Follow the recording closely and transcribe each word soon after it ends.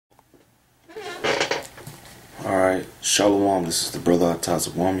Alright, Shalom, this is the brother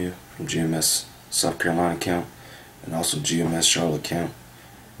Atazawamia from GMS South Carolina camp and also GMS Charlotte camp.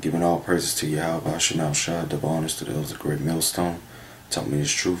 Giving all praises to Yahweh, Shemel Shah, double honors to those of great millstone. Taught me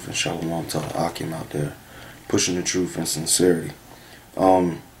his truth, and Shalom to the Akim out there, pushing the truth and sincerity.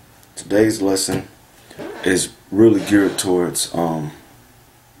 Today's lesson is really geared towards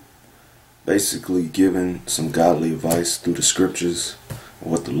basically giving some godly advice through the scriptures,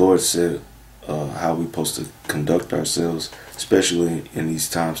 what the Lord said, how we supposed to conduct ourselves, especially in these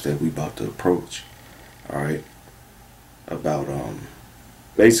times that we about to approach. Alright, about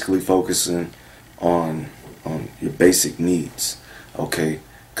basically focusing on your basic needs, okay?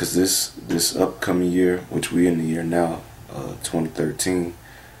 Because this upcoming year, which we in the year now, 2013,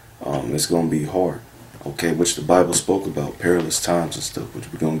 it's gonna be hard, okay? Which the Bible spoke about, perilous times and stuff,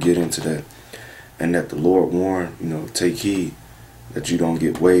 which we're gonna get into that, and that the Lord warned, take heed that you don't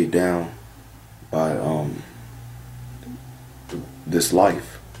get weighed down by this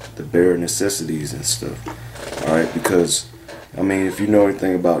life, the bare necessities and stuff. Alright, because I mean, if you know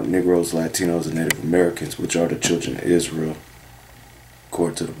anything about Negroes, Latinos, and Native Americans, which are the children of Israel,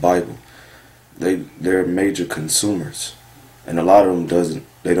 according to the Bible, they're major consumers, and a lot of them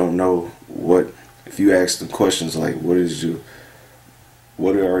don't know what. If you ask them questions like, what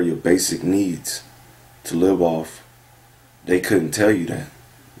are your basic needs to live off, they couldn't tell you that.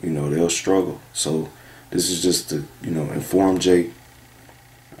 They'll struggle. So this is just to inform Jake.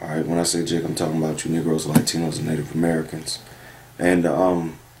 Alright, when I say Jake, I'm talking about you Negroes, Latinos, and Native Americans. And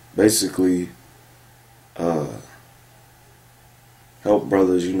basically help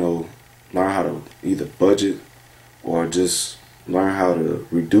brothers, learn how to either budget or just learn how to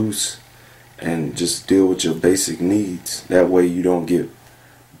reduce and just deal with your basic needs. That way you don't get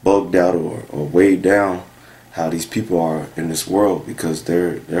bugged out or weighed down how these people are in this world, because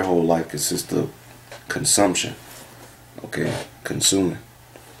their whole life consists of consumption. Okay, consuming.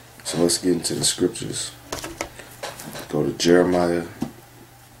 So let's get into the scriptures. Go to Jeremiah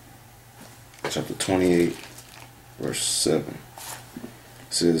chapter 28, verse 7. It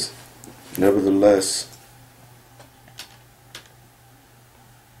says, nevertheless,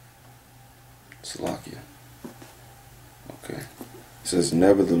 Salakia. Okay. It says,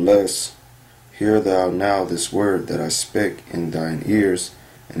 nevertheless, hear thou now this word that I spake in thine ears,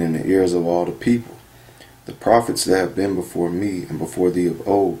 and in the ears of all the people. The prophets that have been before me and before thee of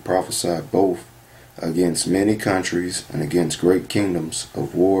old prophesied both against many countries and against great kingdoms,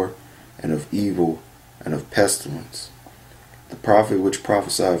 of war and of evil and of pestilence. The prophet which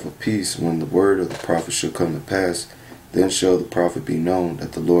prophesied for peace, when the word of the prophet shall come to pass, then shall the prophet be known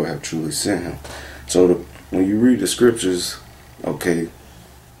that the Lord have truly sent him. So when you read the scriptures, okay,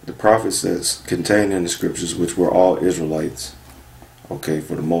 the prophets that's contained in the scriptures, which were all Israelites, okay,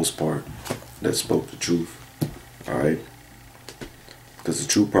 for the most part, that spoke the truth, alright? Because the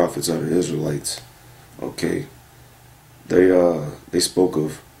true prophets are the Israelites, okay? They spoke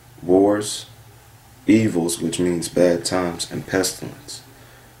of wars, evils, which means bad times, and pestilence,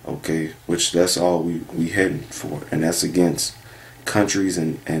 okay? Which that's all we heading for, and that's against countries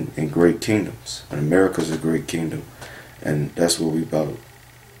and great kingdoms. And America's a great kingdom, and that's what we about.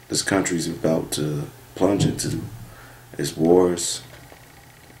 This country's about to plunge into is wars,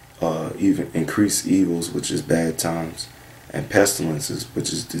 even increased evils, which is bad times, and pestilences,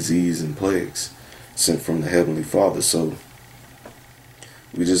 which is disease and plagues sent from the Heavenly Father. So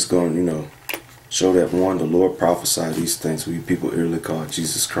we just going to show that, one, the Lord prophesied these things, who you people early call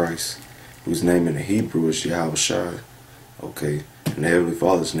Jesus Christ, whose name in the Hebrew is Yahweh Shai, okay, and the Heavenly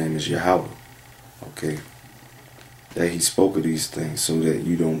Father's name is Yahweh, okay. That he spoke of these things so that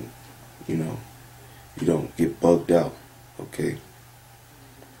you don't get bugged out, okay.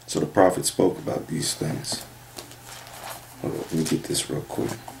 So the prophet spoke about these things. Hold on, let me get this real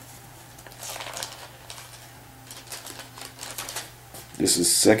quick. This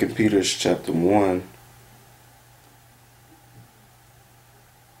is 2 Peter chapter 1.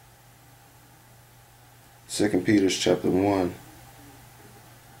 Second Peter chapter 1,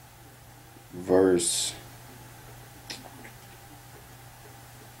 verse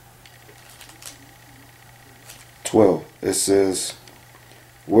 12. It says,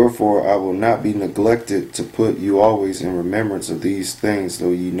 wherefore I will not be neglected to put you always in remembrance of these things,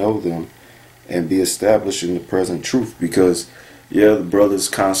 though ye know them, and be established in the present truth. Because, yeah, the brothers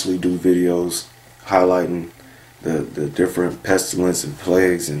constantly do videos highlighting the different pestilence and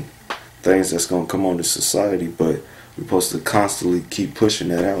plagues and things that's going to come on to society, but we're supposed to constantly keep pushing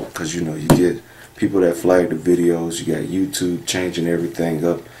that out, because, you get people that flag the videos, you got YouTube changing everything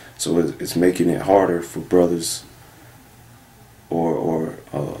up, so it's making it harder for brothers, or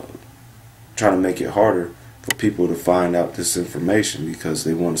trying to make it harder for people to find out this information because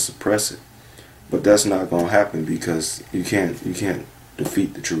they want to suppress it. But that's not going to happen because you can't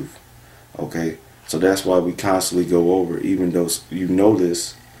defeat the truth. Okay? So that's why we constantly go over, even though you know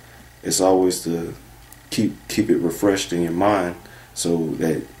this, it's always to keep it refreshed in your mind so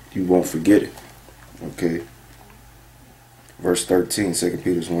that you won't forget it. Okay? Verse 13, 2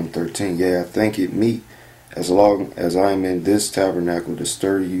 Peter 1:13. Yeah, I think it meet as long as I am in this tabernacle to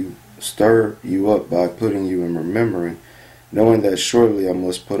stir you up by putting you in remembering, knowing that shortly I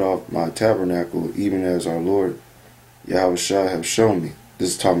must put off my tabernacle, even as our Lord Yahushua have shown me. This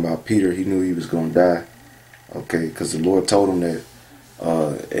is talking about Peter. He knew he was going to die. Okay, because the Lord told him that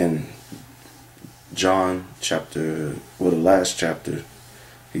in John the last chapter,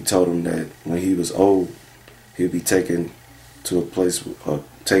 he told him that when he was old, he'd be taken to a place,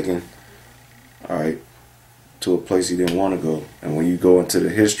 to a place he didn't want to go. And when you go into the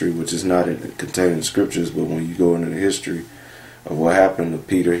history, which is not contained in the scriptures, but when you go into the history of what happened to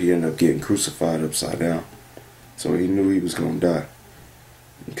Peter, he ended up getting crucified upside down. So he knew he was going to die.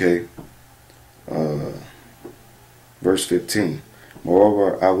 Okay. Verse 15.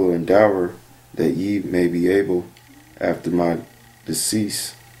 Moreover, I will endeavor that ye may be able, after my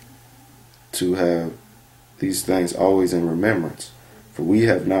decease, to have these things always in remembrance. For we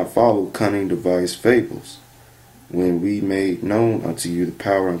have not followed cunning devised fables, when we made known unto you the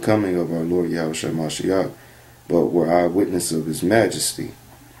power and coming of our Lord Yahushua Mashiach, but were eyewitness of his majesty.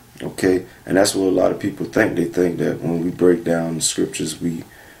 Okay, and that's what a lot of people think. They think that when we break down the scriptures, we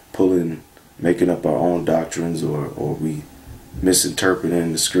making up our own doctrines, or we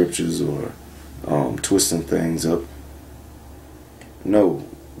misinterpreting the scriptures, or twisting things up. No,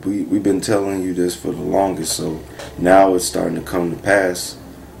 we've been telling you this for the longest, so now it's starting to come to pass,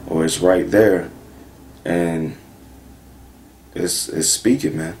 or it's right there, and it's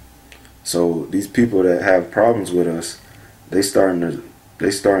speaking, man. So these people that have problems with us, they starting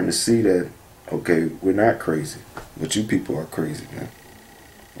to see that, okay, we're not crazy, but you people are crazy, man.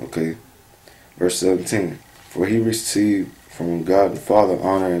 Okay, verse 17. For he received from God the Father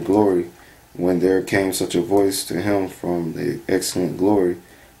honor and glory, when there came such a voice to him from the excellent glory,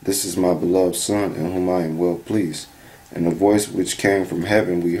 this is my beloved Son, in whom I am well pleased. And the voice which came from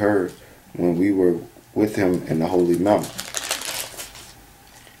heaven we heard when we were with him in the holy mount.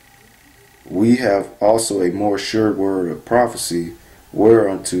 We have also a more sure word of prophecy,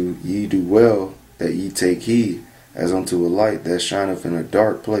 whereunto ye do well that ye take heed, as unto a light that shineth in a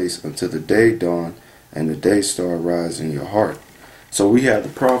dark place, until the day dawn and the day star rise in your heart. So we have the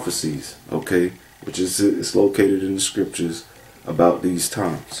prophecies, okay, which is it's located in the scriptures about these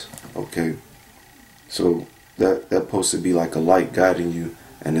times, okay. So that's supposed to be like a light guiding you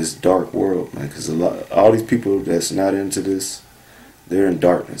in this dark world, man. Because all these people that's not into this, they're in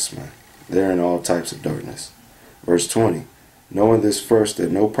darkness, man. They're in all types of darkness. Verse 20. Knowing this first,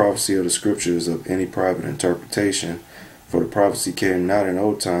 that no prophecy of the scripture is of any private interpretation, for the prophecy came not in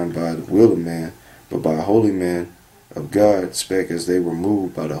old time by the will of man, but by a holy man of God spake as they were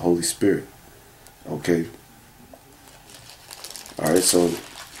moved by the Holy Spirit. Okay. Alright, so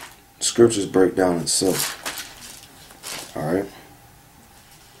scriptures break down itself. Alright.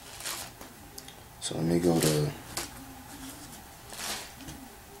 So let me go to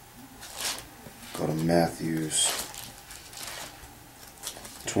Matthew's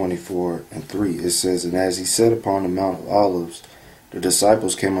 24:3. It says, and as he sat upon the Mount of Olives, the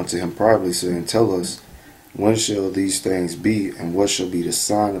disciples came unto him privately, saying, tell us, when shall these things be, and what shall be the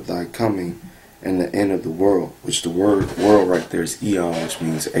sign of thy coming and the end of the world? Which the word world right there is eon, which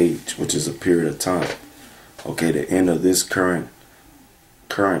means age, which is a period of time. Okay, the end of this current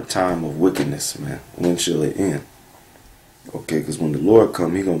time of wickedness, man. When shall it end? Okay, because when the Lord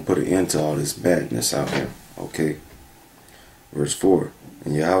come, he gonna put an end to all this badness out here. Okay. Verse 4.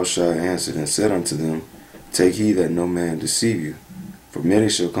 And Yahushua answered and said unto them, take heed that no man deceive you. For many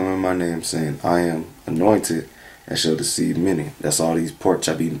shall come in my name, saying, I am anointed, and shall deceive many. That's all these pork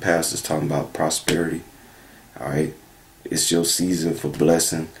chop eating pastors talking about prosperity. Alright? It's your season for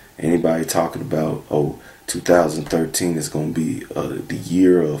blessing. Anybody talking about, 2013 is going to be the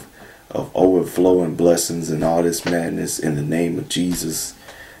year of overflowing blessings and all this madness in the name of Jesus,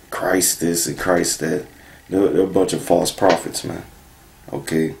 Christ this and Christ that. They're a bunch of false prophets, man.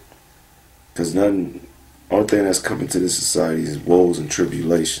 Okay? Because only thing that's coming to this society is woes and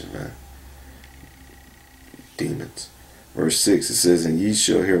tribulation, man. Demons. Verse 6, it says, and ye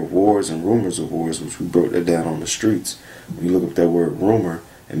shall hear wars and rumors of wars, which we broke that down on the streets. When you look up that word rumor,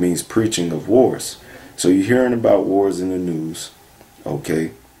 it means preaching of wars. So you're hearing about wars in the news,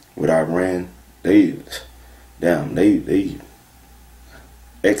 okay? With Iran, they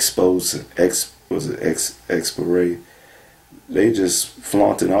expose was it Expiray. They just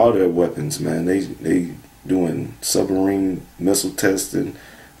flaunting all their weapons, man. They doing submarine missile testing,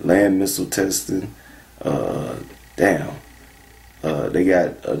 land missile testing. Damn. They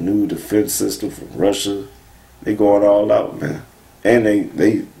got a new defense system from Russia. They going all out, man. And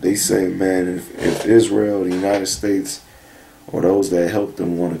they say, man, if Israel, the United States, or those that help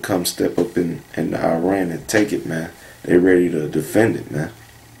them want to come step up in Iran and take it, man, they ready to defend it, man.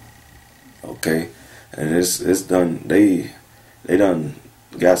 Okay, and it's done. They done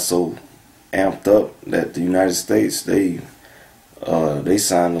got so amped up that the United States they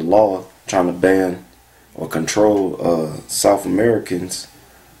signed a law trying to ban or control South Americans,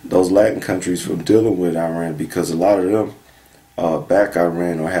 those Latin countries, from dealing with Iran, because a lot of them back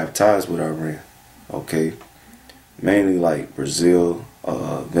Iran or have ties with Iran. Okay, mainly like Brazil,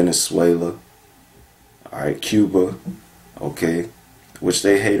 Venezuela, all right, Cuba, okay, which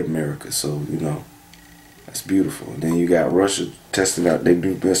they hate America, so you know that's beautiful. And then you got Russia testing out their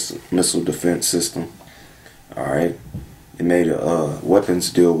new missile defense system. All right, they made a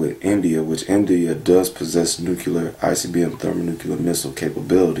weapons deal with India, which India does possess nuclear ICBM thermonuclear missile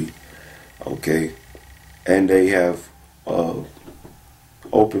capability. Okay, and they have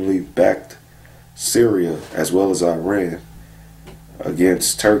openly backed Syria as well as Iran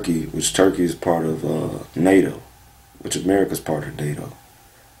against Turkey, which Turkey is part of NATO, which America's part of NATO.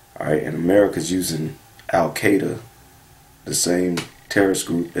 Alright, and America's using Al Qaeda, the same terrorist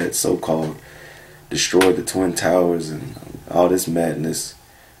group that so-called destroyed the Twin Towers and all this madness,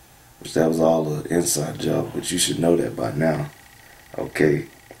 which that was all an inside job, but you should know that by now. Okay,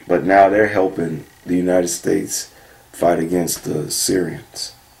 but now they're helping the United States fight against the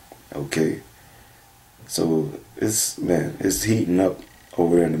Syrians. Okay, so it's heating up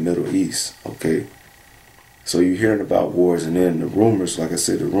over in the Middle East. Okay, so you're hearing about wars, and then the rumors, like I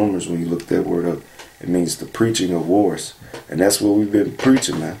said, the rumors, when you look that word up, it means the preaching of wars. And that's what we've been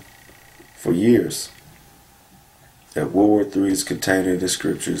preaching, man, for years. That World War III is contained in the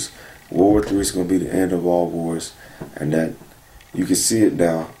scriptures. World War III is going to be the end of all wars. And that you can see it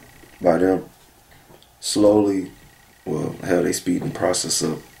now by them slowly, well, hell, they speeding the process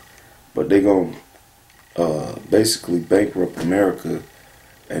up. But they're going to basically bankrupt America.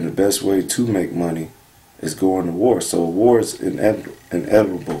 And the best way to make money is going to war. So war is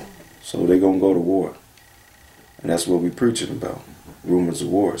inevitable. So they're going to go to war. And that's what we're preaching about. Rumors of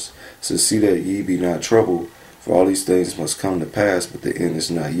wars. So see that ye be not troubled, for all these things must come to pass, but the end is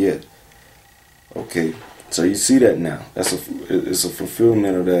not yet. Okay. So you see that now. It's a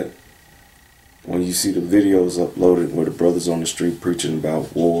fulfillment of that. When you see the videos uploaded where the brothers on the street preaching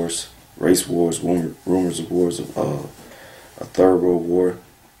about wars, race wars, rumors of wars, of a third world war,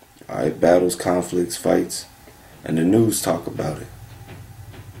 alright, battles, conflicts, fights, and the news talk about it.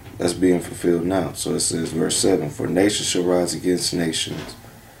 That's being fulfilled now. So it says, verse 7, for nation shall rise against nations.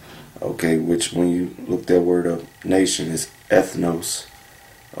 Okay, which when you look that word up, nation is ethnos.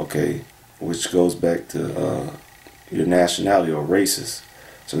 Okay, which goes back to your nationality or races.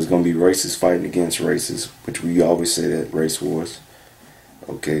 So it's going to be races fighting against races, which we always say that, race wars.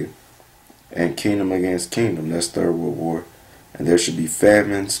 Okay, and kingdom against kingdom, that's Third World War. And there should be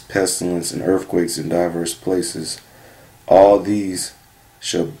famines, pestilence, and earthquakes in diverse places. All these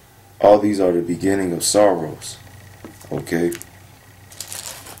are the beginning of sorrows. Okay,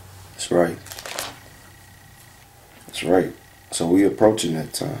 that's right. That's right. So we approaching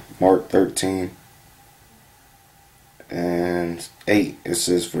that time. Mark 13 and 8. It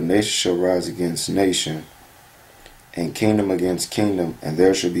says, for nation shall rise against nation, and kingdom against kingdom, and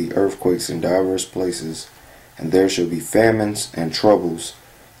there shall be earthquakes in diverse places, and there shall be famines and troubles.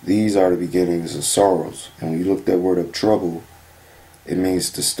 These are the beginnings of sorrows. And when you look that word up, trouble, it means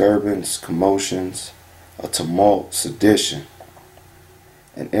disturbance, commotions, a tumult, sedition,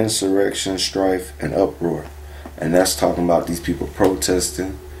 an insurrection, strife, and uproar. And that's talking about these people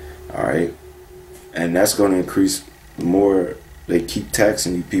protesting, alright? And that's going to increase the more they keep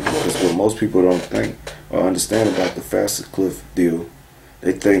taxing you people, because what most people don't think or understand about the Facet Cliff deal,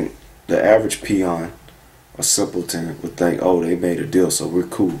 they think the average peon or simpleton would think, oh, they made a deal, so we're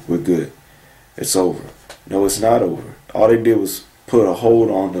cool, we're good, it's over. No, it's not over. All they did was put a hold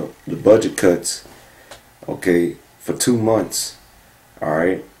on the budget cuts, okay, for 2 months, all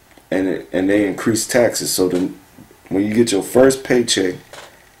right, and they increased taxes. So then, when you get your first paycheck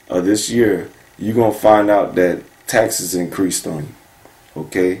of this year, you're gonna find out that taxes increased on you,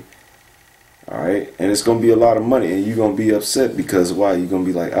 okay, all right, and it's gonna be a lot of money, and you're gonna be upset because why? You're gonna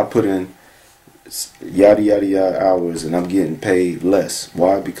be like, I put in yada yada yada hours, and I'm getting paid less.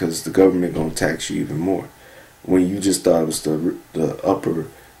 Why? Because the government gonna tax you even more. When you just thought it was the upper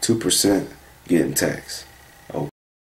 2% getting taxed.